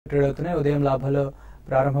Trade అవుతున్నాయి. ఉదయం లాభాలు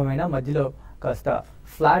ప్రారంభమైన మధ్యలో కాస్త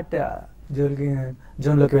ఫ్లాట్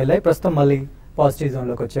జోన్లోకి వెళ్ళాయి. ప్రస్తుతం మళ్ళీ పాజిటివ్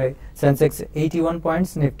జోన్లోకి వచ్చాయి. Sensex 81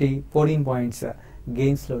 points, Nifty 14 points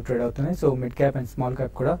gains లో ట్రేడ్ అవుతున్నాయి. So mid cap and small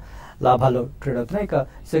cap కూడా లాభాల్లో ట్రేడ్ అవుతున్నాయి. ఇక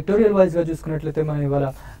సెక్టోరియల్ వైజ్ గా చూసుకున్నట్లయితే మనం ఇవాళ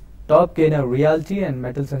top gainer reality and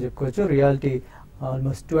metals అని చెప్పుకోవచ్చు. రియాలిటీ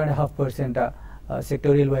ఆల్మోస్ట్ 2.5%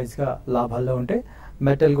 సెక్టోరియల్ వైజ్ గా లాభాల్లో ఉంటే,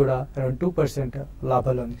 మెటల్ కూడా అరౌండ్ 2%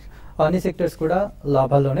 లాభాల్లో ఉంది. అన్ని సెక్టర్స్ కూడా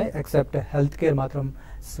లాభాల్లోనే, ఎక్సెప్ట్ హెల్త్ కేర్ మాత్రం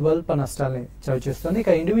స్వల్ప నష్టాలని చవిచూస్తుంది. ఇక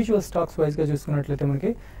ఇండివిజువల్ స్టాక్స్ వైజ్ గా చూసుకున్నట్లయితే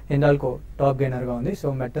మనకి హిందాల్కో టాప్ గెయినర్ గా ఉంది. సో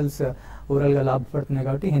మెటల్స్ ఓవరాల్ గా లాభపడుతున్నాయి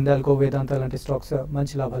కాబట్టి హిందాల్కో, వేదాంత లాంటి స్టాక్స్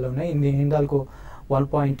మంచి లాభాల్లో ఉన్నాయి. హిందాల్కో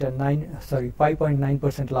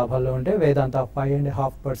 5.9% లాభాల్లో ఉంటే, వేదాంత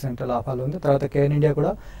 5.5% లాభాల్లో ఉంది. తర్వాత కేర్ ఇండియా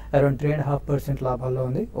కూడా అరౌండ్ 3.5% లాభాల్లో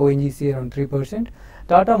ఉంది. ONGC around 3%.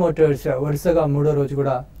 టాటా మోటార్స్ వరుసగా మూడో రోజు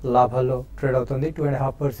కూడా లాభాల్లో ట్రేడ్ అవుతుంది.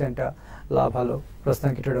 2.5% లాభాలు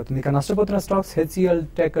ప్రస్తుతానికి ట్రేడ్ అవుతుంది. ఇక నష్టపోతున్న stocks HCl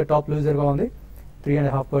tech top loser గా ఉంది,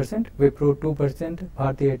 3.5%. విప్రో 2%.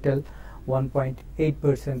 భారతీ ఎయిర్టెల్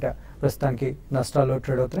 1.8% ప్రస్తుతానికి నష్టాల్లో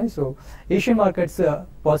ట్రేడ్ అవుతున్నాయి. సో ఏషియన్ మార్కెట్స్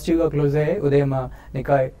పాజిటివ్ గా క్లోజ్ అయ్యాయి. ఉదయం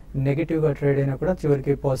నికాయ్ నెగిటివ్ గా ట్రేడ్ అయినా కూడా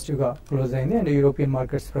చివరికి పాజిటివ్ గా క్లోజ్ అయింది. అండ్ యూరోపియన్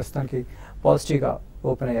మార్కెట్స్ ప్రస్తుతానికి పాజిటివ్ గా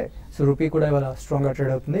ఓపెన్ అయ్యాయి. సో రూపీ కూడా ఇవాళ స్ట్రాంగ్ గా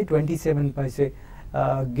ట్రేడ్ అవుతుంది. 27 పైసే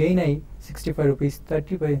గెయిన్ అయ్యి 65 రూపీస్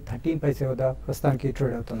 13 పైసే వద్ద ప్రస్తుతానికి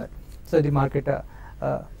ట్రేడ్ అవుతుంది. సో ఇది market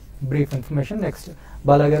brief information. Next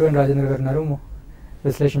Bala గారు అండ్ రాజేంద్ర గారు ఉన్నారు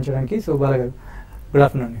విశ్లేషించడానికి. సో బాలా గారు, గుడ్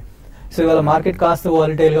ఆఫ్టర్నూన్. సో ఇవాళ మార్కెట్ కాస్త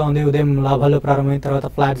వాలిటైల్ గా ఉంది. ఉదయం లాభాల్లో ప్రారంభమైన తర్వాత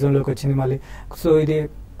ఫ్లాట్ జోన్ లోకి వచ్చింది మళ్ళీ. సో ఇది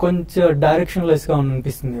కొంచెం డైరెక్షన్ లెస్ గా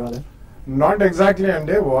అనిపిస్తుంది ఇవాళ. నాట్ ఎగ్జాక్ట్లీ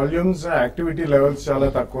అండి, వాల్యూమ్స్ యాక్టివిటీ లెవెల్స్ చాలా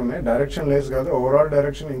తక్కువ ఉన్నాయి. డైరెక్షన్ లెస్ కాదు, ఓవరాల్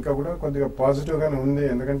డైరెక్షన్ ఇంకా కూడా కొద్దిగా పాజిటివ్ గానే ఉంది.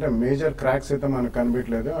 ఎందుకంటే మేజర్ క్రాక్స్ అయితే మనకు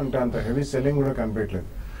కనిపించలేదు, అంటే అంత హెవీ సెల్లింగ్ కూడా కనిపించలేదు.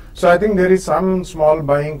 So I think there is some small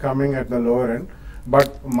buying coming at the lower end,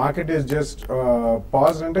 but market is just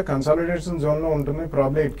pause అంటే కన్సాలిడేషన్ జోన్ లో ఉంటుంది.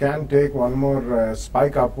 Probably it can take one more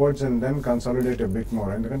spike upwards and then consolidate a bit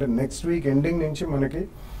more. ఎందుకంటే next week ending నుంచి మనకి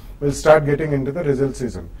will start getting in to the result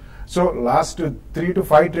season. So last 3 to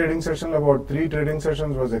 5 trading sessions, about 3 trading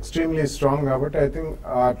sessions was extremely strong. Kabatti I think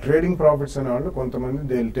trading profits and all kontamandi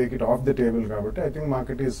they will take it off the table. Kabatti I think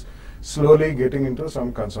market is slowly getting into some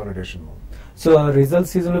consolidation mode. So result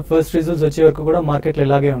season lo first results వచ్చే వరకు కూడా market లో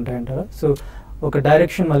ఇలాగే ఉంటాయంటారా? So ఒక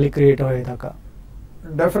direction మళ్ళీ create అయ్యేదాకా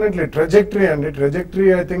definitely trajectory and trajectory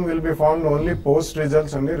I think will be found only post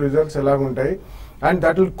results and results elaguntai. And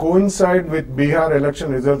that will coincide with Bihar election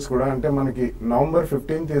results kuda. Ante manaki November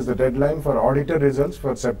 15th is the deadline for audited results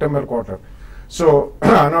for September quarter. So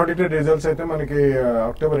unaudited results aithe manaki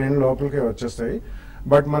October end lopalke vachestayi.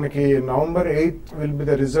 But manaki November 8th will be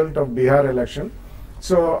the result of Bihar election.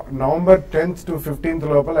 So November 10th to 15th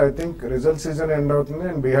lopal I think result season end avutundi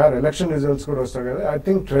and Bihar election results kuda vastayi kada. I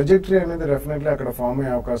think trajectory anedi definitely akkada form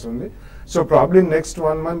ayye avakasam undi. So probably next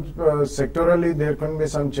 1 month sectorally there can be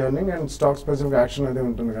some churning and stock specific action ade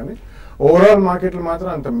untundi gaani overall market lo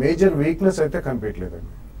matram anta major weakness aithe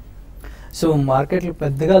kanipiyaledanడి. So మార్కెట్లు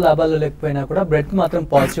పెద్దగా లాభాలు లేకపోయినా కూడా bread మాత్రం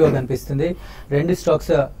positive గా కనిపిస్తుంది. రెండు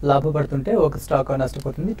stocks లాభపడుతుంటే ఒక స్టాక్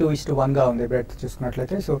నష్టపోతుంది. 2:1 గా ఉంది బ్రెడ్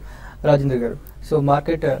చూసుకున్నట్లయితే. సో రాజేంద్ర గారు, సో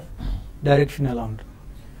మార్కెట్ డైరెక్షన్ ఎలా ఉంటుంది?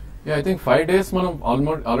 ఐ థింక్ 5 days మనం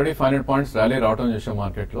ఆల్రెడీ 500 పాయింట్స్ ర్యాలీ రావడం చేసాం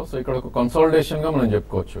మార్కెట్ లో. సో ఇక్కడ ఒక కన్సాలిడేషన్ గా మనం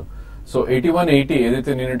చెప్పుకోవచ్చు. సో 8180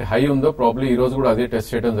 ఏదైతే నిన్నటి హై ఉందో ప్రాబ్లీ ఈ రోజు కూడా అదే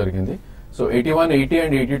టెస్ట్ చేయడం జరిగింది. సో 8180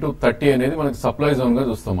 అండ్ 8230 అనేది మనకి సప్లై జోన్ గా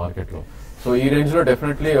చూస్తాం మార్కెట్ లో. సో ఈ రేంజ్ లో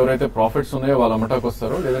డెఫినెట్లీ ఎవరైతే ప్రాఫిట్స్ ఉన్నాయో వాళ్ళు అమ్మటానికి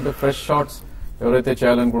వస్తారో, లేదంటే ఫ్రెష్ షార్ట్స్ ఎవరైతే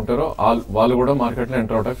చేయాలనుకుంటారో వాళ్ళు కూడా మార్కెట్ లో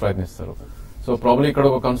ఎంటర్ అవడానికి ప్రయత్నిస్తారు. సో ప్రాబ్లీ ఇక్కడ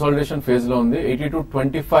ఒక కన్సాలిడేషన్ ఫేజ్ లో ఉంది.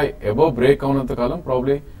 8225 అబోవ్ బ్రేక్ అవునంత కాలం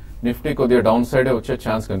ప్రాబ్లీ నిఫ్టీ కొద్దిగా డౌన్ సైడ్ వచ్చే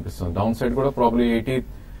ఛాన్స్ కనిపిస్తుంది. డౌన్ సైడ్ కూడా ప్రాబ్లీ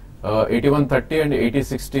 8130 అండ్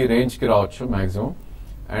 8060 రేంజ్ కి రావచ్చు మాక్సిమం.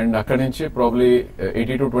 అండ్ అక్కడి నుంచి ప్రాబ్లీ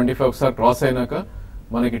 8225 ఒకసారి క్రాస్ అయినాక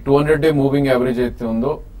మనకి 200-day మూవింగ్ యావరేజ్ అయితే ఉందో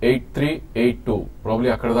 8382 ప్రాబ్లీ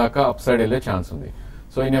అక్కడ దాకా అప్ సైడ్ వెళ్లే ఛాన్స్ ఉంది.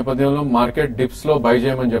 సో ఈ నేపథ్యంలో మార్కెట్ డిప్స్ లో బై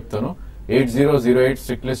చేయమని చెప్తాను. 8008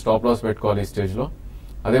 స్ట్రిక్ట్లీ స్టాప్ లాస్ పెట్టుకోవాలి ఈ స్టేజ్ లో.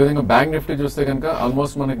 అదేవిధంగా బ్యాంక్ నిఫ్టీ చూస్తే కనుక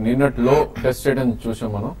ఆల్మోస్ట్ మనకి నిన్నటి లో టెస్ట్ చేయడం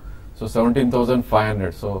చూసాం మనం. So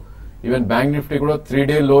 17,500. So even bank Nifty కూడా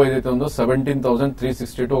 3-day లో ఏదైతే ఉందో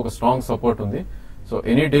 17,362 ఒక స్ట్రాంగ్ సపోర్ట్ ఉంది. So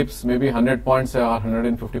any dips maybe 100 points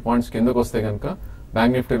 150 points కిందకు వస్తే కనుక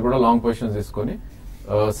బ్యాంక్ నిఫ్టీ కూడా లాంగ్ పొజిషన్స్ తీసుకొని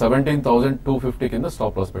 17,250 కింద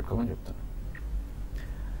స్టాప్ లాస్ పెట్టుకోమని చెప్తాను.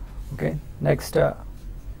 ఓకే, నెక్స్ట్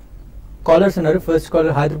కాలర్స్ ఉన్నారు. ఫస్ట్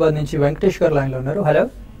కాలర్ హైదరాబాద్ నుంచి వెంకటేష్ గారు లైన్ లో ఉన్నారు. హలో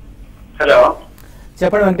హలో,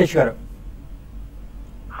 చెప్పండి వెంకటేష్ గారు.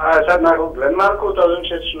 సార్ నాకు గ్లెన్మార్క్ 1000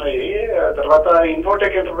 షేర్స్ ఉన్నాయి, తర్వాత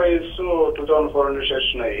ఇన్ఫోటెక్ ఎంటర్ప్రైజ్ 2400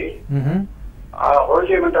 షేర్స్ ఉన్నాయి. హోల్డ్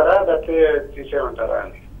చేయమంటారా లేకపోతే తీసేయమంటారా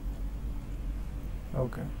అని?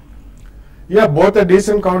 Okay. Yeah, both are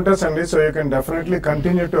decent counters అండి. So you can definitely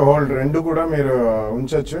continue to hold. రెండు కూడా మీరు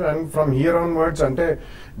ఉంచొచ్చు. And from here onwards అంటే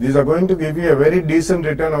these are going to give you a very decent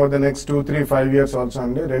return over the next 2, 3, 5 years also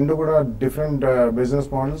అండి. రెండు కూడా different business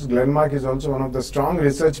models. Glenmark is also one of the strong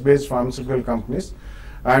research-based pharmaceutical companies.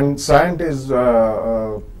 And Cyient is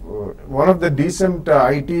one of the decent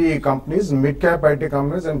IT companies, mid-cap IT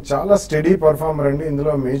companies, and చాలా steady performer అండి.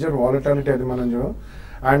 ఇందులో major volatility అది మనం చూడం.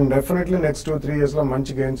 And definitely next 2-3 years లో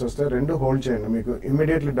మంచి gains వస్తాయి. రెండు హోల్డ్ చేయండి, మీకు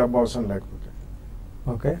ఇమీడియట్లీ డబ్బు అవసరం లేకపోతే.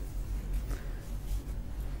 Okay.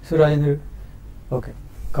 సురాజేంద్ర okay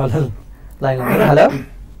caller line. Hello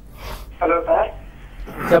hello sir.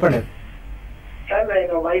 చెప్పండి సార్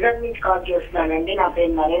నేను వైజాగ్ నుంచి కాల్ చేస్తున్నానండి. నా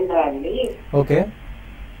పేరు నరేంద్ర అండి. ఓకే.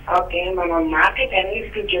 ఓకే, మనం మార్కెట్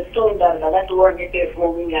అనలిస్ట్ చెప్తూ ఉంటారు కదా 200 days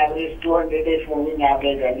moving average, 200 days moving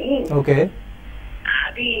average అని. ఓకే.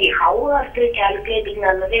 అది హౌ అసలు క్యాలిక్యులేటింగ్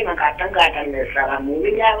అన్నది నాకు అర్థం కావటం లేదు సార్. ఆ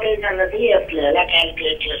మూవింగ్ యావరేజ్ అన్నది అసలు ఎలా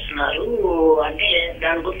క్యాలిక్యులేట్ చేస్తున్నారు అంటే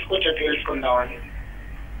దాని గురించి కొంచెం తెలుసుకుందామని.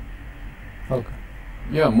 Okay.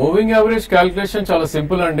 Yeah, moving average calculation చాలా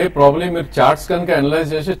సింపుల్ అండి. ప్రాబ్లీ మీరు చార్ట్స్ కనుక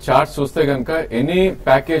అనలైజ్ చేసి చార్ట్స్ చూస్తే కనుక ఎనీ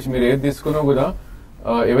ప్యాకేజ్ మీరు ఏది తీసుకున్నా కూడా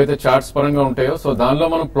ఏవైతే చార్ట్స్ పరంగా ఉంటాయో సో దానిలో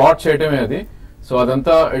మనం ప్లాట్ చేయటమే అది. సో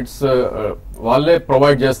అదంతా ఇట్స్ వాళ్ళే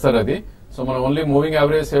ప్రొవైడ్ చేస్తారు అది. సో మనం ఓన్లీ మూవింగ్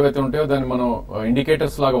యావరేజ్ ఏవైతే ఉంటాయో దాన్ని మనం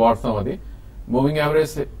ఇండికేటర్స్ లాగా వాడతాం. అది మూవింగ్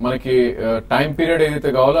యావరేజ్ మనకి టైం పీరియడ్ ఏదైతే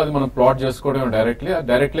కావాలో అది మనం ప్లాట్ చేసుకోవడం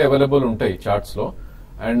డైరెక్ట్లీ అవైలబుల్ ఉంటాయి చార్ట్స్ లో.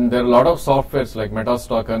 And there lot of softwares like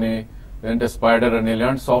మెటాస్టాక్ అని లేదంటే స్పైడర్ అని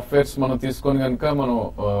ఇలాంటి సాఫ్ట్వేర్స్ మనం తీసుకొని కనుక మనం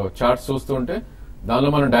చార్ట్స్ చూస్తుంటే దానిలో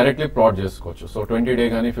మనం డైరెక్ట్లీ ప్లాట్ చేసుకోవచ్చు. సో 20 day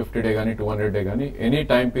కానీ 50 day కానీ 200 day కానీ ఎనీ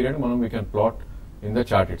టైం పీరియడ్ మనం we can plot in the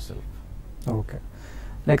chart it self. Okay.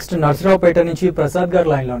 Next Narasaraopet నుంచి ప్రసాద్ గారు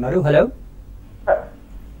లైన్ లో ఉన్నారు. హలో.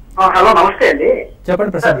 హలో, నమస్తే అండి.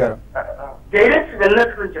 చెప్పండి ప్రసాద్ గారు. జైడెస్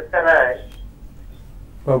వెల్నెస్ గురించి చెప్తారా?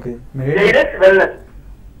 ఓకే. జైడెస్ వెల్నెస్.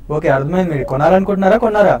 ఓకే, అర్థమైంది. మీరు కొనాలనుకుంటున్నారా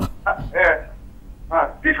కొన్నారా?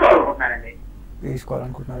 తీసుకోవాలనుకుంటున్నానండి.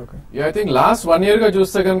 తీసుకోవాలనుకుంటున్నారు. Okay. I think last 1 year గా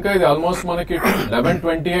చూస్తే కనుక ఇది ఆల్మోస్ట్ మనకి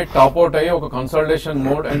 1128 టాప్ అవుట్ అయ్యి ఒక కన్సల్టేషన్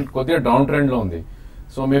మోడ్ అండ్ కొద్దిగా డౌన్ ట్రెండ్ లో ఉంది.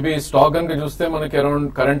 సో మేబీ స్టాక్ కనుక చూస్తే మనకి around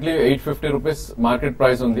currently 850 rupees market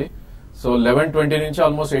price ఉంది. సో 1120 నుంచి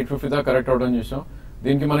ఆల్మోస్ట్ 850 దాకా కరెక్ట్ అవడం చూసాం.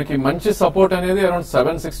 దీనికి మనకి మంచి సపోర్ట్ అనేది అరౌండ్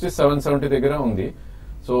 760, 770 దగ్గర ఉంది.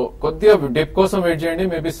 సో కొద్దిగా డిప్ కోసం వెయిట్ చేయండి.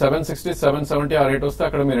 మేబీ 760, 770 ఆ రేట్ వస్తే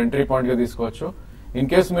అక్కడ మీరు ఎంట్రీ పాయింట్ గా తీసుకోవచ్చు. ఇన్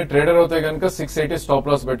కేస్ మీరు ట్రేడర్ అవుతే కనుక 680 స్టాప్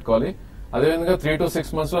లాస్ పెట్టుకోవాలి. అదేవిధంగా 3 to 6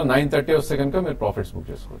 months లో 930 వస్తే కనుక మీరు ప్రాఫిట్స్ బుక్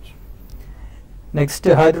చేసుకోవచ్చు. నెక్స్ట్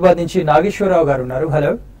హైదరాబాద్ నుంచి నాగేశ్వరరావు గారు ఉన్నారు.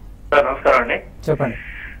 హలో సార్, నమస్కారం అండి. చెప్పండి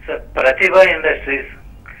సార్, ప్రతిభ industries,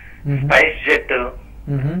 spice jet,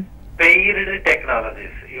 paired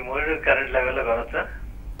technologies ఈ మూడు కరెంట్ లెవెల్లో కొనొచ్చా?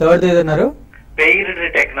 థర్డ్ ఏదన్నారు? పెయిర్డ్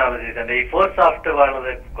టెక్నాలజీస్ అంటే ఈ ఫోర్ సాఫ్ట్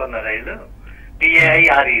వాళ్ళ కొన్న రైలు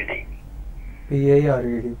PAIRED.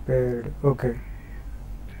 Paired. Okay.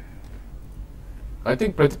 I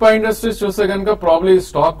think Pratibha industries చూస్తే కనుక ప్రాబ్లీ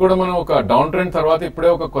స్టాక్ కూడా మనం ఒక డౌన్ ట్రెండ్ తర్వాత ఇప్పుడే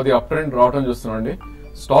ఒక కొద్ది అప్ ట్రెండ్ రావడం చూస్తున్నాం.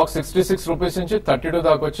 స్టాక్ 66 రూపీస్ నుంచి 32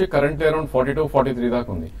 దాకా వచ్చి కరెంట్లీ అరౌండ్ 42, 43 దాకా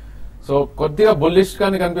ఉంది. సో కొద్దిగా బుల్లిష్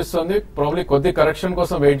గానే కనిపిస్తుంది. ప్రాబ్లీ కొద్ది కరెక్షన్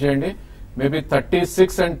కోసం వెయిట్ చేయండి. Maybe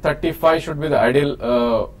 36 and 35 should be the ideal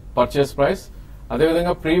purchase price.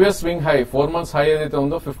 అదేవిధంగా previous swing high 4 months high ఏదైతే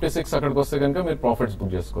ఉందో 56 అక్కడికి వస్తే కనుక మీరు ప్రాఫిట్స్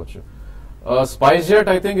బుక్ చేసుకోవచ్చు. స్పైస్ జెట్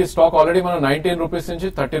ఐ థింక్ ఈ స్టాక్ ఆల్రెడీ మనం 19 రూపీస్ నుంచి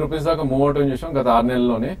 30 రూపీస్ దాకా మూవ్ అవుట్ చేసాం గత 6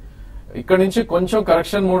 నెలల్లోనే. ఇక్కడ నుంచి కొంచెం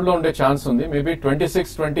కరెక్షన్ మోడ్ లో ఉండే ఛాన్స్ ఉంది. మేబీ 26,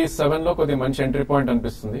 27 లో కొద్దిగా మంచి ఎంట్రీ పాయింట్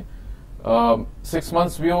అనిపిస్తుంది. 6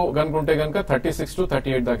 months వ్యూ కనుకుంటే కనుక 36 to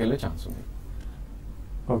 38 దాకా వెళ్ళే ఛాన్స్ ఉంది.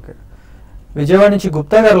 ఓకే. విజయవాడ నుంచి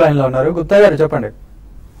గుప్తా గారు లైన్ లో ఉన్నారు. గుప్తా గారు చెప్పండి.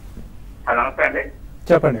 నమస్తే అండి.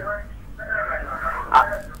 చెప్పండి.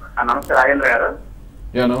 నమస్తే రాజేంద్ర గారు.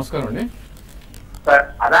 యా, నమస్కారం అండి. సార్,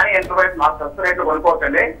 అదాని ఎంటర్ప్రైజ్ మా ప్రస్తుత రేట్లు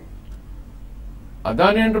కొనుక్కోవచ్చండి?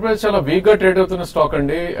 అదాని ఎంటర్ప్రైజ్ చాలా వీక్ గా ట్రేడ్ అవుతున్న స్టాక్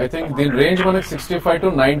అండి. ఐ థింక్ దీని రేంజ్ మనకి 65 to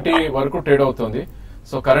 90 వరకు ట్రేడ్ అవుతుంది.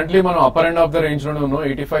 సో కరెంట్లీ మనం upper end of the range లోనే ఉన్నాం.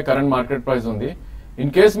 85 కరెంట్ మార్కెట్ ప్రైస్ ఉంది.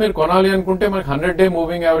 ఇన్ కేస్ మీరు కొనాలి అనుకుంటే మనకి 100 day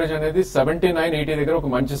మూవింగ్ యావరేజ్ అనేది 79, 80 దగ్గర ఒక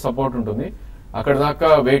మంచి సపోర్ట్ ఉంటుంది. అక్కడ దాకా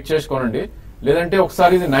వెయిట్ చేసి కొనండి. లేదంటే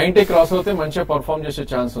ఒకసారి ఇది 90 క్రాస్ అవుతే మంచిగా పర్ఫార్మ్ చేసే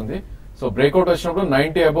ఛాన్స్ ఉంది. సో బ్రేక్అవుట్ వచ్చినప్పుడు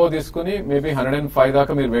 90 అబౌవ్ తీసుకుని మేబీ 105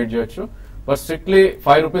 దాకా మీరు వెయిట్ చేయొచ్చు. But strictly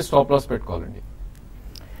 5 rupees stop loss పెట్టుకోవాలండి.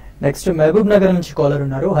 నెక్స్ట్ మహబూబ్ నగర్ నుంచి కాలర్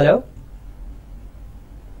ఉన్నారు. హలో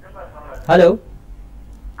హలో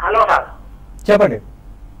హలో సార్, చెప్పండి.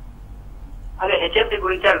 అదే HFD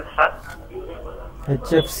గురించి సార్.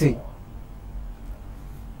 HFC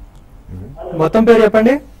మొత్తం పేరు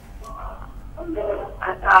చెప్పండి.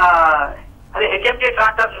 అదే HFD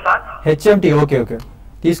tractors sir. HMT. Okay okay.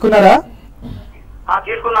 తీసుకున్నారా?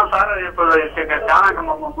 తీసుకున్నాం సార్. ఇప్పుడు చాలా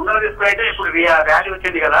ముందర తీసుకుంటే ఇప్పుడు ర్యాలీ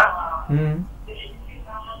వచ్చింది కదా.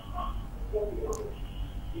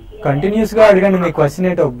 కంటిన్యూస్ గా అడగండి, మీ క్వశ్చన్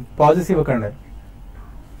ఏంటో పాజెస్ ఇవ్వకండి.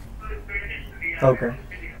 ఓకే.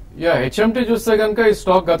 యా, హెచ్ఎంటీ చూస్తే కనుక ఈ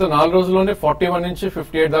స్టాక్ గత 4 రోజుల్లోనే 41 నుంచి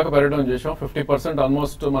 58 దాకా పెరగడం చేసాం. 50%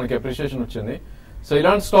 ఆల్మోస్ట్ మనకి అప్రిషియేషన్ వచ్చింది. సో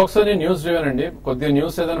ఇలాంటి స్టాక్స్ అన్ని న్యూస్ డ్రివెన్ అండి. కొద్దిగా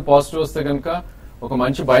న్యూస్ ఏదైనా పాజిటివ్ వస్తే కనుక ఒక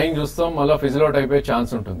మంచి బయింగ్ చూస్తాం, మళ్ళీ ఫిజిల్ అవుట్ అయిపోయే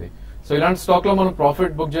ఛాన్స్ ఉంటుంది. సో ఇలాంటి స్టాక్ లో మనం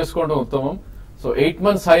ప్రాఫిట్ బుక్ చేసుకోవడం ఉత్తమం. సో 8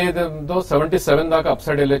 months హై ఏదో 77 దాకా అప్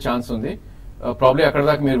సైడ్ వెళ్లే ఛాన్స్ ఉంది. ప్రాబ్లీ అక్కడ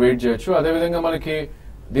దాకా మీరు వెయిట్ చేయొచ్చు. అదేవిధంగా మనకి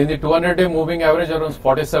దీని 200-day మూవింగ్ యావరేజ్ అరౌండ్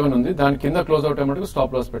 47 ఉంది. దాని కింద క్లోజ్ అవుట్ అయ్యేందుకు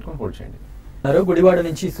స్టాప్ లాస్ పెట్టుకుని హోల్డ్ చేయండి. గుడివాడ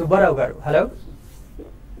నుంచి సుబ్బారావు గారు. హలో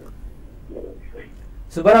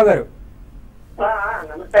సుబ్బారావు గారు.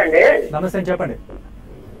 నమస్తే అండి. నమస్తే అండి, చెప్పండి.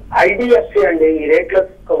 ఐడిఎఫ్సి అండి, ఈ రేట్ లో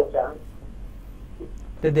తీసుకోవచ్చా?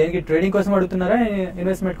 దేనికి, ట్రేడింగ్ కోసం అడుగుతున్నారా,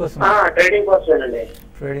 ఇన్వెస్ట్మెంట్ కోసం? ట్రేడింగ్ కోసమేనండి.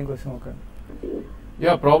 ట్రేడింగ్ కోసం. ఓకే.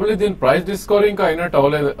 యా, ప్రాబ్లీ దీని ప్రైస్ డిస్కవరీ ఇంకా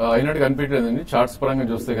అయినట్టు కనిపించలేదండి చార్ట్స్ పరంగా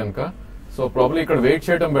చూస్తే కనుక. సో ప్రాబ్లీ ఇక్కడ వెయిట్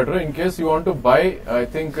చేయడం better. In case you want to buy, I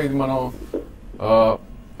think ఇది మనం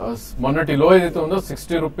మొన్నటి లో ఏదైతే ఉందో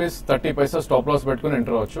 60 రూపీస్ 30 పైసా స్టాప్ లాస్ పెట్టుకుని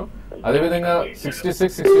ఎంటర్ అవ్వచ్చు. అదేవిధంగా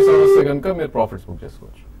 66, 67 వస్తే కనుక మీరు ప్రాఫిట్స్ బుక్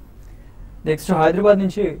చేసుకోవచ్చు. నెక్స్ట్ హైదరాబాద్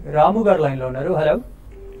నుంచి రాము గారు లైన్ లో ఉన్నారు. హలో.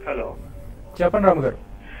 హలో, చెప్పండి రాము గారు.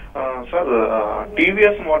 సార్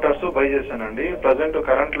టీవీఎస్ మోటార్స్ బై చేశానండి. ప్రజెంట్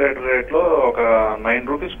కరెంట్ రేట్ లో ఒక 9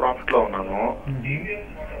 రూపీస్ ప్రాఫిట్ లో ఉన్నాను.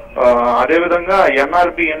 అదే విధంగా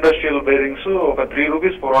ఎన్ఆర్బి ఇండస్ట్రియల్ బేరింగ్స్ ఒక 3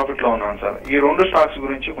 రూపీస్ ప్రాఫిట్ లో ఉన్నాను సార్. ఈ 2 స్టాక్స్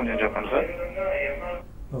గురించి కొంచెం చెప్పండి sir.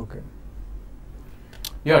 Okay.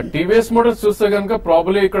 Yeah, TVS Motors చూస్తే కనుక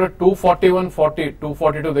ప్రాబ్లీ ఇక్కడ 241,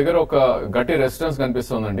 242 దగ్గర ఒక గట్టి రెసిస్టెన్స్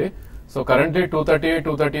కనిపిస్తుందండి. సో కరెంట్లీ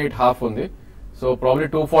 238 హాఫ్ ఉంది. సో ప్రాబ్లీ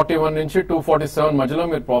 241 నుంచి 247 మధ్యలో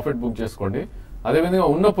మీరు ప్రాఫిట్ బుక్ చేసుకోండి. అదేవిధంగా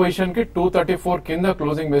ఉన్న పొజిషన్ కి 234 కింద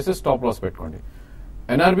క్లోజింగ్ బేసిస్ స్టాప్ లాస్ పెట్టుకోండి.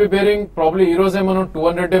 ఎన్ఆర్బి బేరింగ్ ప్రాబ్లీ ఈ రోజే మనం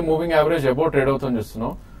 200-day moving average above trade అవుతుంది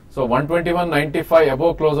చూస్తున్నాం. సో 121.95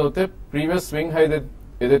 అబౌవ్ క్లోజ్ అవుతే ప్రీవియస్ స్వింగ్ హై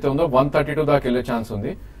ఏదైతే ఉందో 132 దాకా వెళ్లే ఛాన్స్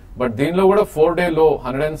ఉంది. బట్ దీనిలో కూడా 4-day లో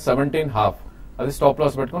 117 హాఫ్, అది స్టాప్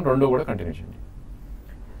లాస్ పెట్టుకుని 2 కూడా కంటిన్యూ చేయండి.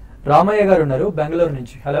 రామయ్య గారు ఉన్నారు బెంగళూరు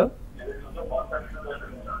నుంచి. హలో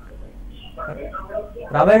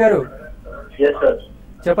రామయ్య గారు.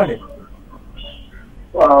 చెప్పండి.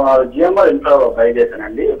 జిఎంఆర్ ఇన్ఫ్రా బై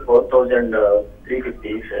చేశానండి,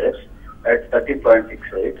 4,350 షేర్స్ అట్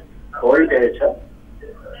 13.68. హోల్డ్ చేయొచ్చా?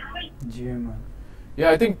 యా,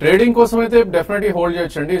 ఐ థింక్ ట్రేడింగ్ కోసం అయితే డెఫినెట్లీ హోల్డ్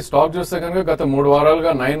చేయొచ్చండి. స్టాక్ చూస్తే కనుక గత 3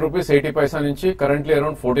 వారాలుగా 9 రూపీస్ 80 పైసా నుంచి కరెంట్లీ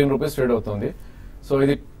అరౌండ్ 14 రూపీస్ ట్రేడ్ అవుతుంది. సో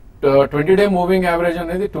ఇది 20-day మూవింగ్ యావరేజ్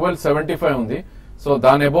అనేది 1275 ఉంది. సో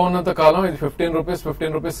దాని అబౌవ్ ఉన్నంత కాలం ఇది 15 రూపీస్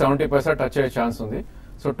 70 పైసా టచ్ అయ్యే ఛాన్స్ ఉంది.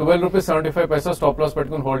 సో 12 రూపీస్ 75 పైసా స్టాప్ లాస్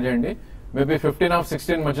పెట్టుకుని హోల్డ్ చేయండి. మేబీ 15 ఆఫ్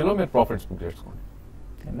 16 మధ్యలో మీరు ప్రాఫిట్స్ బుక్ చేసుకోండి.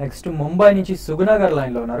 నెక్స్ట్ ముంబై నుంచి సుగుణ గారు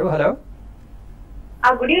లైన్ లో ఉన్నారు. Hello.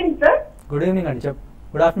 Good evening sir. Good evening అండి.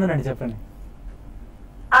 గుడ్ ఆఫ్టర్నూన్ అండి, చెప్పండి.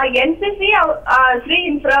 ఎన్సీసీ, శ్రీ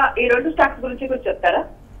ఇన్ఫ్రా, ఈ 2 స్టాక్స్ గురించి కూడా చెప్తారా?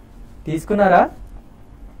 తీసుకున్నారా?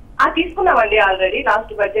 తీసుకున్నామండి ఆల్రెడీ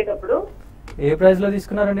లాస్ట్ బడ్జెట్ అప్పుడు. ఏ ప్రైస్ లో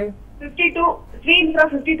తీసుకున్నారండి? 52. శ్రీ ఇన్ఫ్రా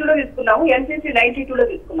 52 లో తీసుకున్నాము, ఎన్సీసీ 92 లో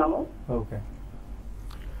తీసుకున్నాము. Okay.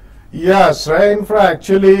 Yeah, Shrey Infra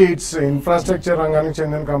actually it's infrastructure రంగానికి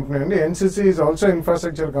చెందిన కంపెనీ అండి. NCC is also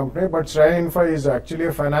infrastructure company, but Shrey Infra is actually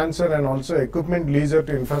a financer and also equipment leaser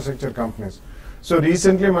to infrastructure companies. So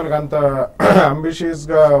recently మనకు అంత ambitious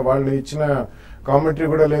గా వాళ్ళు ఇచ్చిన కామెంటరీ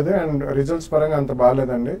కూడా లేదు అండ్ రిజల్ట్స్ పరంగా అంత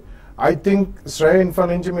బాగాలేదండి. I think Shrey Infra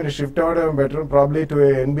నుంచి మీరు షిఫ్ట్ అవ్వడం better, probably to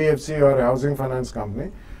NBFC or housing finance company.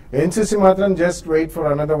 NCC మాత్రం just wait for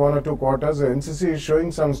another 1 or 2 quarters. NCC is showing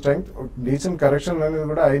some strength, decent correction అనేది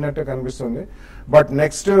కూడా అయినట్టు కనిపిస్తుంది. But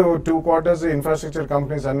next 2 quarters infrastructure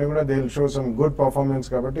companies అన్ని కూడా they will show some good performance.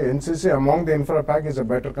 కాబట్టి NCC among the infra pack is a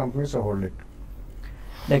better company, so hold it.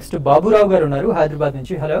 Next Baburao గారు ఉన్నారు హైదరాబాద్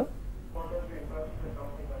నుంచి. హలో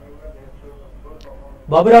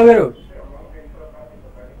బాబురావు గారు,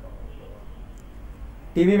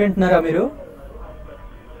 టీవీ వింటున్నారా మీరు?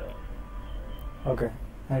 ఓకే,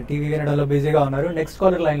 టీవీ వినడంలో బిజీగా ఉన్నారు. నెక్స్ట్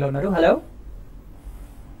కాలర్ లైన్ లో ఉన్నారు. Hello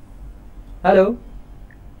hello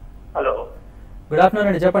hello, good afternoon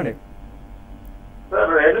అండి, చెప్పండి.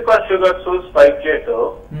 Sir Renuka sugars spike rate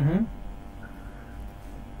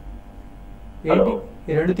ఏంటి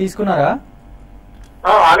ఈ 2 తీసుకున్నారా?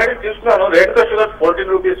 ఆల్రెడీ తీసుకున్నాను. Renuka sugars 14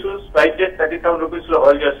 rupees, spike rate 37 rupees లో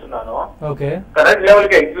హోల్డ్ చేస్తున్నాను. ఓకే. కరెంట్ లెవెల్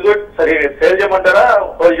కి ఎగ్జిక్యూట్ సరే సేల్ చేయమంటారా,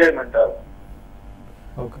 హోల్డ్ చేయమంటారా?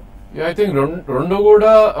 ఓకే. ఐ థింక్ రెండు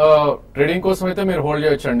కూడా ట్రేడింగ్ కోసం అయితే మీరు హోల్డ్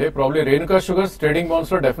చేయొచ్చండి. Probably Renuka sugars trading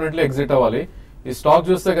bounce లో డెఫినెట్లీ ఎగ్జిట్ అవ్వాలి. ఈ స్టాక్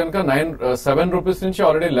చూస్తే కనుక 7 రూపీస్ నుంచి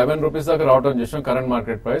ఆల్రెడీ 11 రూపీస్ దాకా రావడం చేసాం కరెంట్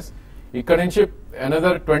మార్కెట్ ప్రైస్. ఇక్కడ నుంచి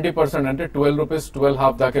అనదర్ 20% అంటే 12 రూపీస్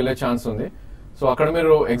 12.5 దాకా వెళ్ళే ఛాన్స్ ఉంది. సో అక్కడ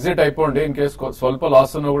మీరు ఎగ్జిట్ అయిపోండి. ఇన్ కేస్ స్వల్ప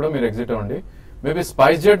లాస్ ఉన్నా కూడా మీరు ఎగ్జిట్ అవ్వండి. Maybe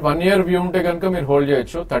spice jet 1 year view ఉంటే కనుక మీరు హోల్డ్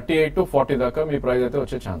చేయొచ్చు. 38 to 40 దాకా మీ ప్రైస్ అయితే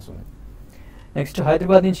వచ్చే ఛాన్స్ ఉంది. నెక్స్ట్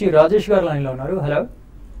హైదరాబాద్ నుంచి రాజేష్ గారు లైన్ లో ఉన్నారు. హలో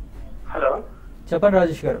హలో, చెప్పండి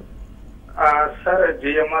రాజేష్ గారు. Sir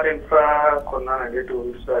GMR infra కొన్నానండి 2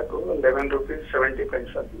 weeks back, 11 rupees 70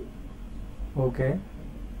 పైసలు. ఓకే,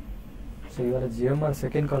 సో ఇవాళ GMR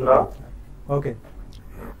second call. Okay,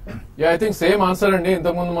 I think same answer అండి.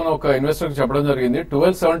 ఇంతకుముందు మనం ఒక ఇన్వెస్టర్ కి చెప్పడం జరిగింది.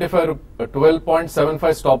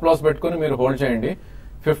 12.75 స్టాప్ లాస్ పెట్టుకుని మీరు హోల్డ్ చేయండి.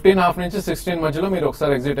 15.5 నుంచి 16 మధ్యలో మీరు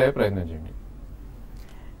ఒకసారి ఎగ్జిట్ అయ్యే ప్రయత్నం చేయండి.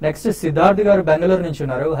 నెక్స్ట్ సిద్ధార్థ్ గారు బెంగళూరు నుంచి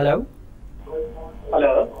ఉన్నారు. హలో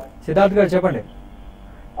హలో, సిద్ధార్థ్ గారు చెప్పండి.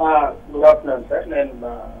 Good afternoon sir. నేను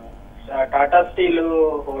టాటా స్టీల్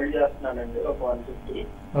హోల్డ్ చేస్తున్నానండి ఒక 150.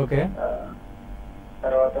 ఓకే,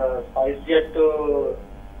 తర్వాత స్పైస్ జెట్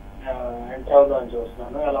ఎంటర్ అవుదామని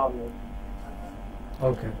చూస్తున్నాను, ఎలా ఉంది?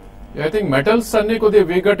 ఓకే, ఐ థింక్ మెటల్స్ అన్ని కొద్దిగా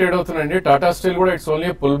వీక్ గా ట్రేడ్ అవుతున్నాయండి. టాటా స్టీల్ కూడా ఇట్స్ ఓన్లీ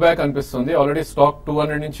పుల్ బ్యాక్ అనిపిస్తుంది. ఆల్రెడీ స్టాక్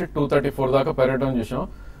 200 నుంచి 234 దాకా పెరగడం చూసాం.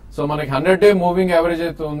 సో మనకి 100-day మూవింగ్ యావరేజ్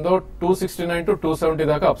అయితే ఉందో 269 to 270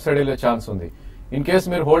 దాకా అప్ సైడ్ వెళ్ళే ఛాన్స్ ఉంది. ఇన్ కేస్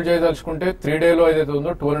మీరు హోల్డ్ చేయదలుచుకుంటే 3-day లో ఏదైతే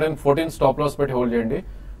ఉందో 214 స్టాప్ లాస్ పెట్టి హోల్డ్ చేయండి.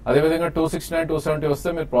 అదేవిధంగా 269, 270 వస్తే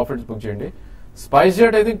మీరు ప్రాఫిట్స్ బుక్ చేయండి. స్పైస్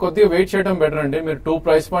జెట్ అయితే కొద్దిగా వెయిట్ చేయడం బెటర్ అండి. మీరు 2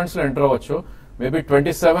 price points లో ఎంటర్ అవ్వచ్చు. మేబీ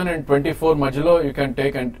 27 and 24 మధ్యలో you can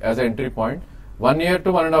take as entry point. 1 year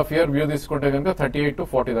to 1.5 year view తీసుకుంటే కనుక 38 to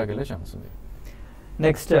 40 దాకా వెళ్ళే ఛాన్స్ ఉంది.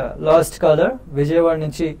 నెక్స్ట్ లాస్ట్ కాలర్ విజయవాడ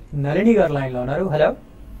నుంచి నళిని గారు లైన్ లో ఉన్నారు. హలో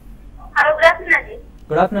గుడ్ ఆఫ్టర్నూన్ అండి.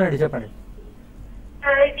 గుడ్ ఆఫ్టర్నూన్ అండి, చెప్పండి.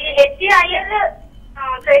 ఇది హెచ్ఐఎల్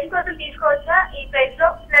ట్రేడింగ్ కోసం తీసుకోవచ్చా ఈ ప్రైస్ లో?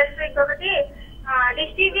 ప్లస్ ఇంకొకటి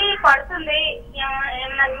డిష్ టీవీ పడుతుంది,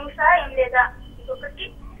 ఏమన్నా న్యూసా ఏం లేదా? ఇంకొకటి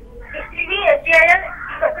డిష్ టీవీ హెచ్ఐఎల్,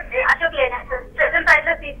 ఇంకొకటి అశోక్ లేదండి సార్, ప్రెసెంట్ ప్రైస్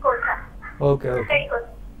లో తీసుకోవచ్చా? Okay okay,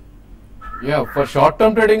 for short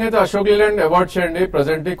term trading అయితే అశోక్ లేలాండ్ అవాయిడ్ చేయండి.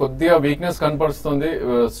 ప్రెసెంట్ కొద్దిగా వీక్నెస్ కనపడుతుంది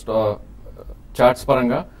చార్ట్స్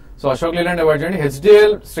పరంగా. సో అశోక్ లేలాండ్ అవాయిడ్ చేయండి.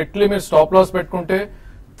 హెచ్డిఎల్ స్ట్రిక్ట్లీ మీరు స్టాప్ లాస్ పెట్టుకుంటే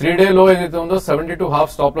 3-day లో ఏదైతే ఉందో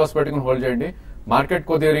 72.5 స్టాప్ లాస్ పెట్టుకుని హోల్డ్ చేయండి. మార్కెట్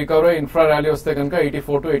కొద్దిగా రికవర్ అయ్యి ఇన్ఫ్రా ర్యాలీ వస్తే కనుక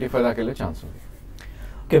 84 to 85 దాకా వెళ్ళే ఛాన్స్ ఉంది.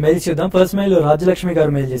 ఓకే, మెయిల్ చూద్దాం. ఫస్ట్ మెయిల్ రాజలక్ష్మి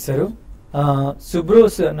గారు మెయిల్ చేశారు.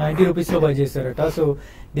 సుబ్రోస్ 90 రూపీస్ లో బై చేశారట. సో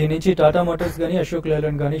దీని నుంచి టాటా మోటార్స్ గానీ అశోక్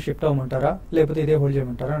లేలాండ్ గానీ షిఫ్ట్ అవ్వమంటారా, లేకపోతే ఇదే హోల్డ్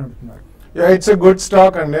చేయమంటారా అని అడుగుతున్నారు. Yeah, it's a good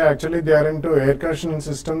stock and actually they are into air conditioning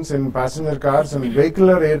systems in passenger cars and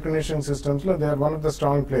vehicular air conditioning systems lo they are one of the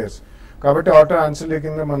strong players. కాబట్టి auto ancillary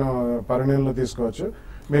కింద మనం పరిగణనలో తీసుకోవచ్చు.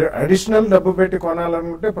 మీరు additional డబ్బు పెట్టి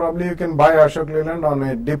కొనాలనుకుంటే probably you can buy Ashok Leyland on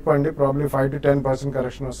a dip అండి. Probably 5 to 10%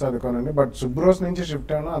 correction వస్తే అది కొనండి. బట్ సుబ్రోస్ నుంచి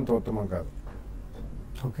షిఫ్ట్ అయినా అంత ఉత్తమం కాదు.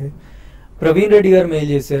 ఓకే, ప్రవీణ్ రెడ్డి గారు మెయిల్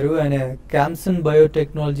చేశారు. ఆయన క్యామ్సన్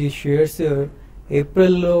బయోటెక్నాలజీ షేర్స్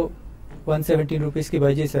ఏప్రిల్లో 117 రూపీస్ కి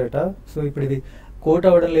బై చేశారట. సో ఇప్పుడు ఇది కోట్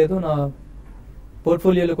అవ్వడం లేదు, నా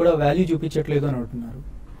పోర్ట్ఫోలియోలో కూడా వాల్యూ చూపించట్లేదు అని అంటున్నారు.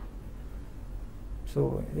 సో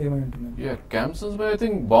ఏమంటున్నారు? క్యామ్సన్స్ బై ఐ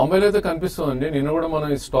థింక్ బాంబేలో అయితే కనిపిస్తుందండి. నేను కూడా మనం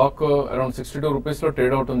ఈ స్టాక్ అరౌండ్ 62 రూపీస్ లో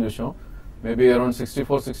ట్రేడ్ అవుతుంది చూసాం. మేబీ అరౌండ్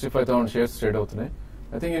 64-65,000 షేర్స్ ట్రేడ్ అవుతున్నాయి.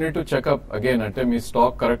 I think you need to checkup again. అంటే మీ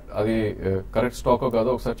స్టాక్ కరెక్ట్, అది కరెక్ట్ స్టాక్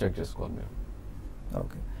కాదో ఒకసారి చెక్ చేసుకోవాలి మీరు.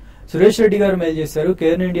 ఓకే, సురేష్ రెడ్డి గారు మెయిల్ చేశారు.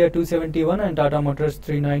 Care India 271 and Tata Motors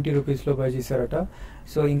 390 rupees లో బై చేశారట.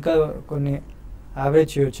 సో ఇంకా కొన్ని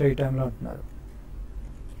యావరేజ్ చేయొచ్చా ఈ టైంలో అంటున్నారు.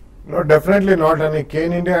 No, definitely not. And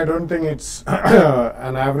Kane India, I don't think it's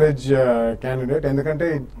an average candidate. ఎందుకంటే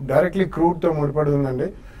డైరెక్ట్లీ క్రూడ్ తో ముడిపడి ఉందండి.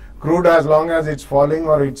 Crude, as long as it's falling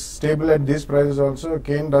or it's stable at these prices also,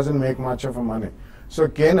 Kane doesn't make much of a money. So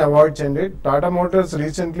Kane avoid చేయండి. Tata Motors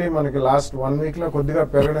recently మనకి last 1 week లో కొద్దిగా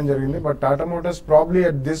పెరగడం జరిగింది. But Tata Motors probably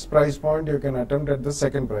at this price point you can attempt at the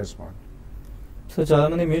second price point. So చాలా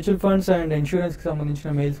మంది mutual funds and insurance కి సంబంధించిన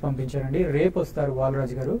మెయిల్స్ పంపించారండి. రేపు వస్తారు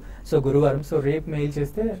బాలరాజు గారు, సో గురువారం. సో రేపు మెయిల్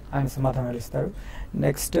చేస్తే ఆయన సమాధానాలు ఇస్తారు.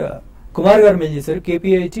 నెక్స్ట్ కుమార్ గారు మెయిల్ చేశారు.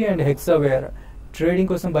 కేపీఐటీ అండ్ హెక్సావేర్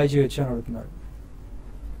ట్రేడింగ్ కోసం బై చేయొచ్చు అని అడుగుతున్నారు.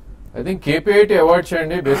 ఐ థింక్ కేపీఐటీ అవాయిడ్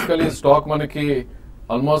చేయండి. బేసికలీ స్టాక్ మనకి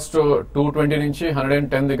ఆల్మోస్ట్ 220 నుంచి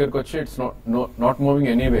 110 దగ్గరకు వచ్చి it's not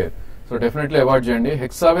moving anywhere. So definitely avoid చేయండి.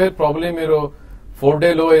 హెక్సావేర్ ప్రాబ్లీ మీరు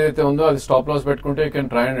 4-day లో ఏదైతే ఉందో అది స్టాప్ లాస్ పెట్టుకుంటే you can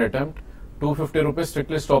try and attempt. 250 rupees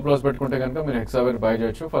strictly stop loss పెట్టుకుంటే కనుక మీరు హెక్సావేర్ బై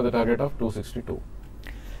చేయొచ్చు for the target of 262.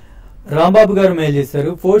 Rambabu గారు మెయిల్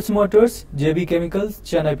చేశారు. Force Motors, JB chemicals,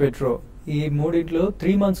 Chennai petro ఈ మూడింటిలో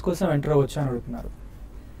 3 months కోసం ఎంటర్ అవ్వచ్చు అని అడుగుతున్నారు.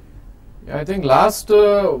 ఐ థింక్ లాస్ట్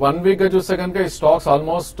 1 week గా చూస్తే కనుక ఈ స్టాక్స్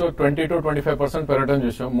ఆల్మోస్ట్ 20 to 25% పెరగడం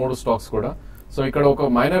చూసాం 3 స్టాక్స్ కూడా. సో ఇక్కడ ఒక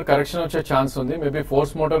మైనర్ కరెక్షన్ వచ్చే ఛాన్స్ ఉంది. మేబీ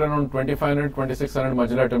ఫోర్స్ మోటార్ అరౌండ్ 2500-2600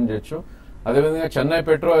 మధ్యలో అటెంప్ట్ చేయొచ్చు. అదేవిధంగా చెన్నై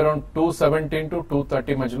పెట్రో అరౌండ్ 217 to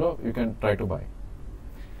 230 మధ్యలో you can try to buy.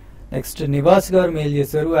 Next Nivas గారు మెయిల్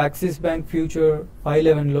చేశారు, యాక్సిస్ బ్యాంక్ ఫ్యూచర్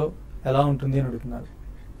 511 లో ఎలా ఉంటుంది అని అడుగుతున్నారు.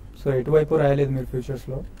 సో ఎటువైపు రాయలేదు మీరు ఫ్యూచర్స్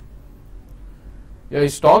లో. ఈ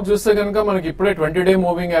స్టాక్ చూస్తే కనుక మనకి ఇప్పుడే 20-day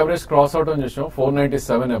moving average cross out అని చూసాం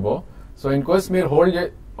 497 అబో. సో ఇన్ కేస్ మీరు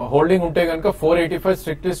హోల్డింగ్ ఉంటే కనుక 485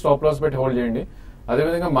 స్ట్రిక్ట్లీ స్టాప్ లాస్ పెట్టి హోల్డ్ చేయండి.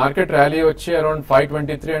 అదేవిధంగా మార్కెట్ ర్యాలీ వచ్చి అరౌండ్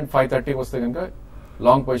 523 అండ్ 530 వస్తే కనుక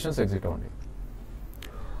లాంగ్ పొజిషన్స్ ఎగ్జిట్ అవ్వండి.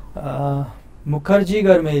 ముఖర్జీ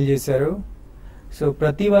గారు మెయిల్ చేశారు, సో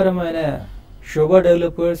ప్రతి వారం ఆయన శోభా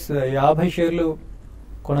డెవలపర్స్ 50 షేర్లు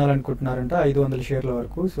కొనాలనుకుంటున్నారంట, 500 షేర్ల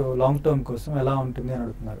వరకు. సో లాంగ్ టర్మ్ కోసం ఎలా ఉంటుంది అని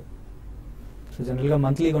అడుగుతున్నారు. సో జనరల్ గా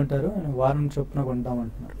మంత్లీ కొంటారు, వారం చొప్పున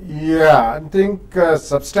కొంటామంటున్నారు. ఐ థింక్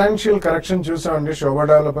సబ్స్టాన్షియల్ కరెక్షన్ చూసామండి. శోభా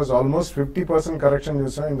డెవలపర్స్ ఆల్మోస్ట్ 50% కరెక్షన్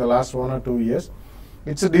చూసాం in the last 1 or 2 years.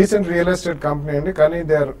 It's decent real estate company అండి, కానీ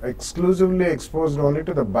they are exclusively exposed only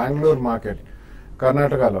to the Bengaluru market,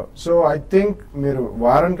 కర్ణాటకలో. సో ఐ థింక్ మీరు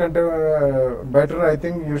వారం కంటే better I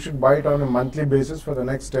think you should buy it on monthly basis for the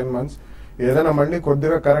next 10 months. ఏదైనా మళ్ళీ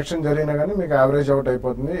కొద్దిగా correction జరిగినా కానీ మీకు యావరేజ్ అవుట్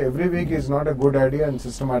అయిపోతుంది. Every week is not a good idea and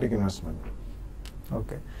systematic investment.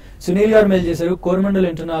 Okay, Sunil గారు మెయిల్ చేశారు, కోరమండల్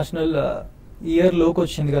ఇంటర్నేషనల్ ఇయర్ లోకి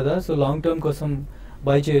వచ్చింది కదా, సో లాంగ్ టర్మ్ కోసం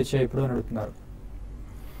బై చేయొచ్చా ఇప్పుడు అని అడుగుతున్నారు.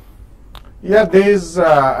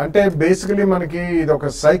 అంటే బేసికలీ మనకి ఇది ఒక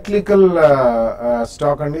సైక్లికల్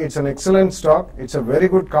స్టాక్ అండి. It's an excellent stock, it's a very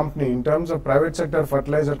good company in terms of private sector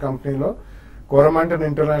fertiliser కంపెనీలో. Coromandel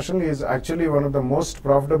international is actually one of the most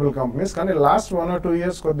profitable companies, కానీ లాస్ట్ 1 or 2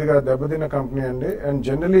 years కొద్దిగా దెబ్బతిన్న కంపెనీ అండి. And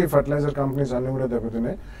generally fertiliser companies అన్ని కూడా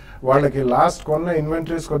దెబ్బతిన్నాయి. వాళ్ళకి last కొన్న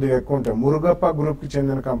ఇన్వెంటరీస్ కొద్దిగా ఎక్కువ ఉంటాయి. మురుగప్ప గ్రూప్ కి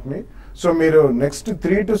చెందిన కంపెనీ. సో మీరు నెక్స్ట్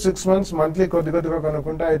 3 to 6 months మంత్లీ కొద్దిగా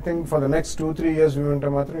కనుక్కుంటే I think for the next 2-3 years view ఉంటే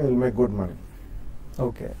మాత్రం you will make good money.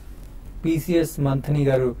 Okay, PCS Manthani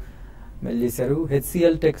గారు మెయిల్ చేశారు,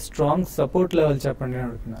 HCl tech strong support level చెప్పండి అని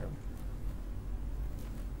అడుగుతున్నారు.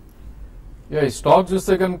 ఈ స్టాక్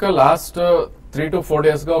చూస్తే కనుక లాస్ట్ 3 to 4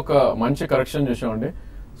 days గా ఒక మంచి కరెక్షన్ చూసామండి.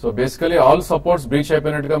 So basically all supports breach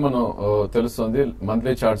అయిపోయినట్టుగా మనం తెలుస్తుంది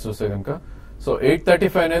మంత్లీ చార్ట్స్ చూస్తే కనుక. సో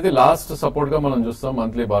 835 అనేది లాస్ట్ సపోర్ట్ గా మనం చూస్తాం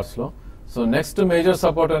మంత్లీ బార్స్ లో. సో నెక్స్ట్ మేజర్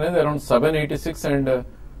సపోర్ట్ అనేది అరౌండ్ 786 అండ్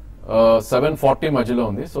 740 మధ్యలో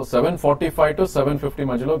ఉంది. సో 745 to 750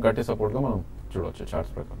 మధ్యలో గట్టి సపోర్ట్ గా మనం చూడవచ్చు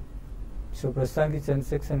చార్ట్స్ ప్రకారం. సో ప్రస్తుతానికి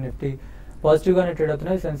సెన్సెక్స్ అండ్ నిఫ్టీ పాజిటివ్ గానే ట్రేడ్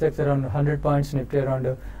అవుతున్నాయి. Sensex around 100 points, Nifty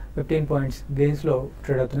around 15 points gains లో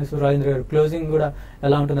ట్రేడ్ అవుతున్నాయి. సో రాజేంద్ర గారు క్లోజింగ్ కూడా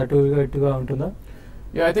ఎలా ఉంటుందా, అటుగా ఉంటుందా?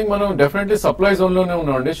 ఐ థింక్ మనం డెఫినెట్లీ సప్లై జోన్ లోనే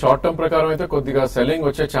ఉన్నామండి. షార్ట్ టర్మ్ ప్రకారం అయితే కొద్దిగా సెల్లింగ్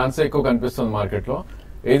వచ్చే ఛాన్స్ ఎక్కువ కనిపిస్తుంది మార్కెట్ లో.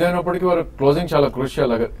 ఏదైనప్పటికీ వారు క్లోజింగ్ చాలా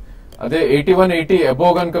క్రూషియల్. అదే 8180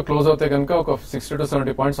 అబోవ్ కనుక క్లోజ్ అవుతే కనుక ఒక 60 to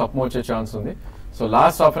 70 points అప్ వచ్చే ఛాన్స్ ఉంది. So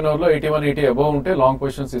last half an hour లో 8180 అబోవ్ ఉంటే లాంగ్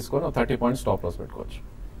పొజిషన్స్ తీసుకొని 30 points స్టాప్ లాస్ పెట్టుకోవచ్చు.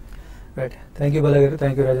 రైట్, థ్యాంక్ యూ బాలా గారు,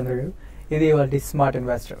 థ్యాంక్ యూ రాజేంద్ర గారు. ఇది వాళ్ళ స్మార్ట్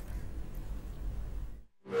ఇన్వెస్టర్.